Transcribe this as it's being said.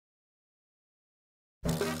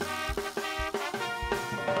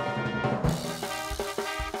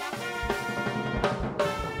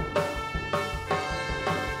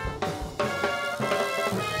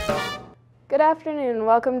Good afternoon and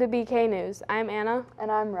welcome to BK News. I'm Anna.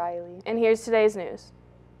 And I'm Riley. And here's today's news.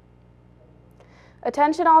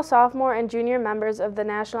 Attention all sophomore and junior members of the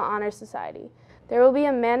National Honor Society. There will be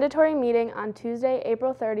a mandatory meeting on Tuesday,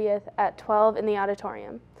 April 30th at 12 in the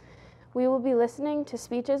auditorium. We will be listening to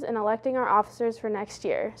speeches and electing our officers for next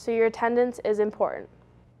year, so your attendance is important.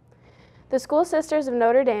 The School Sisters of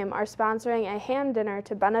Notre Dame are sponsoring a ham dinner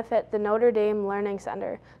to benefit the Notre Dame Learning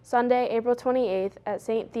Center, Sunday, April 28th at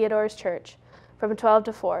St. Theodore's Church from 12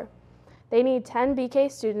 to 4. They need 10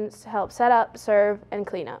 BK students to help set up, serve, and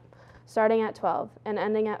clean up, starting at 12 and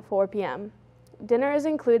ending at 4 p.m. Dinner is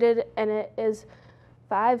included and it is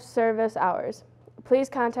 5 service hours. Please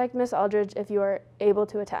contact Ms. Aldridge if you are able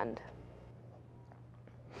to attend.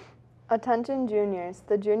 Attention juniors,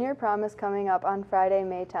 the junior prom is coming up on Friday,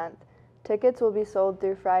 May 10th. Tickets will be sold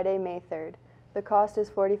through Friday, May 3rd. The cost is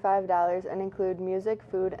 $45 and include music,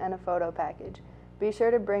 food, and a photo package. Be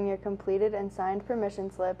sure to bring your completed and signed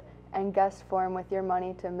permission slip and guest form with your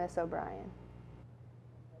money to Miss O'Brien.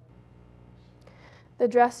 The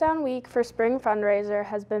Dress Down Week for Spring Fundraiser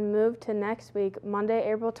has been moved to next week,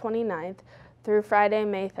 Monday, April 29th through Friday,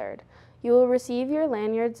 May 3rd. You will receive your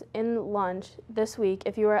lanyards in lunch this week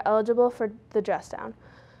if you are eligible for the dress down.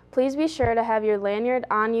 Please be sure to have your lanyard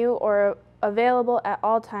on you or available at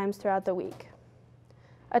all times throughout the week.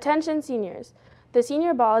 Attention seniors, the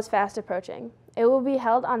senior ball is fast approaching. It will be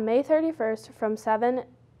held on May 31st from 7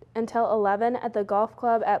 until 11 at the Golf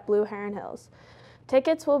Club at Blue Heron Hills.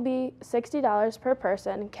 Tickets will be $60 per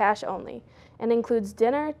person, cash only, and includes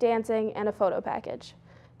dinner, dancing, and a photo package.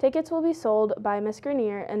 Tickets will be sold by Ms.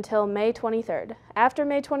 Grenier until May 23rd. After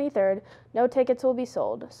May 23rd, no tickets will be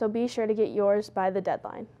sold, so be sure to get yours by the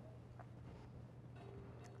deadline.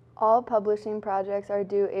 All publishing projects are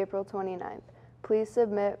due April 29th. Please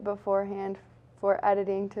submit beforehand for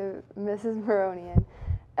editing to Mrs. Maronian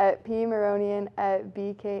at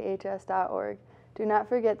pmaronian@bkhs.org. Do not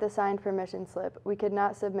forget the signed permission slip. We could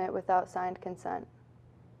not submit without signed consent.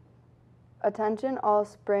 Attention all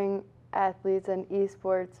spring athletes and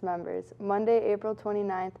esports members. Monday, April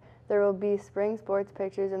 29th, there will be spring sports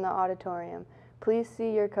pictures in the auditorium. Please see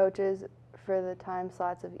your coaches for the time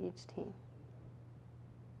slots of each team.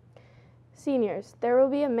 Seniors, there will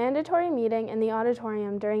be a mandatory meeting in the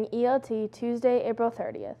auditorium during ELT Tuesday, April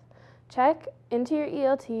 30th. Check into your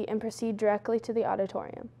ELT and proceed directly to the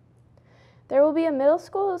auditorium. There will be a middle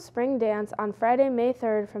school spring dance on Friday, May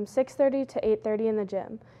 3rd from 6:30 to 8:30 in the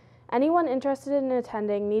gym. Anyone interested in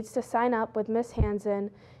attending needs to sign up with Ms. Hansen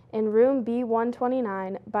in room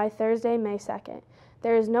B129 by Thursday, May 2nd.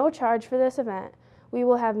 There is no charge for this event. We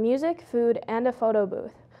will have music, food, and a photo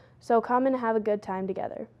booth, so come and have a good time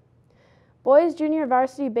together. Boys Junior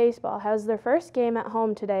Varsity Baseball has their first game at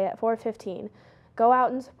home today at 4:15. Go out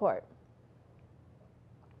and support.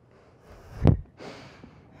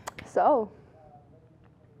 So,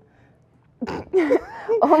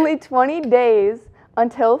 only 20 days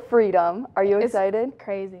until freedom. Are you excited?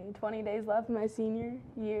 Crazy. 20 days left my senior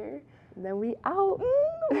year. Then we out.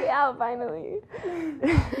 We out finally.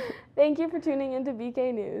 Thank you for tuning into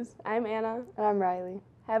BK News. I'm Anna. And I'm Riley.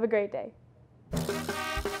 Have a great day.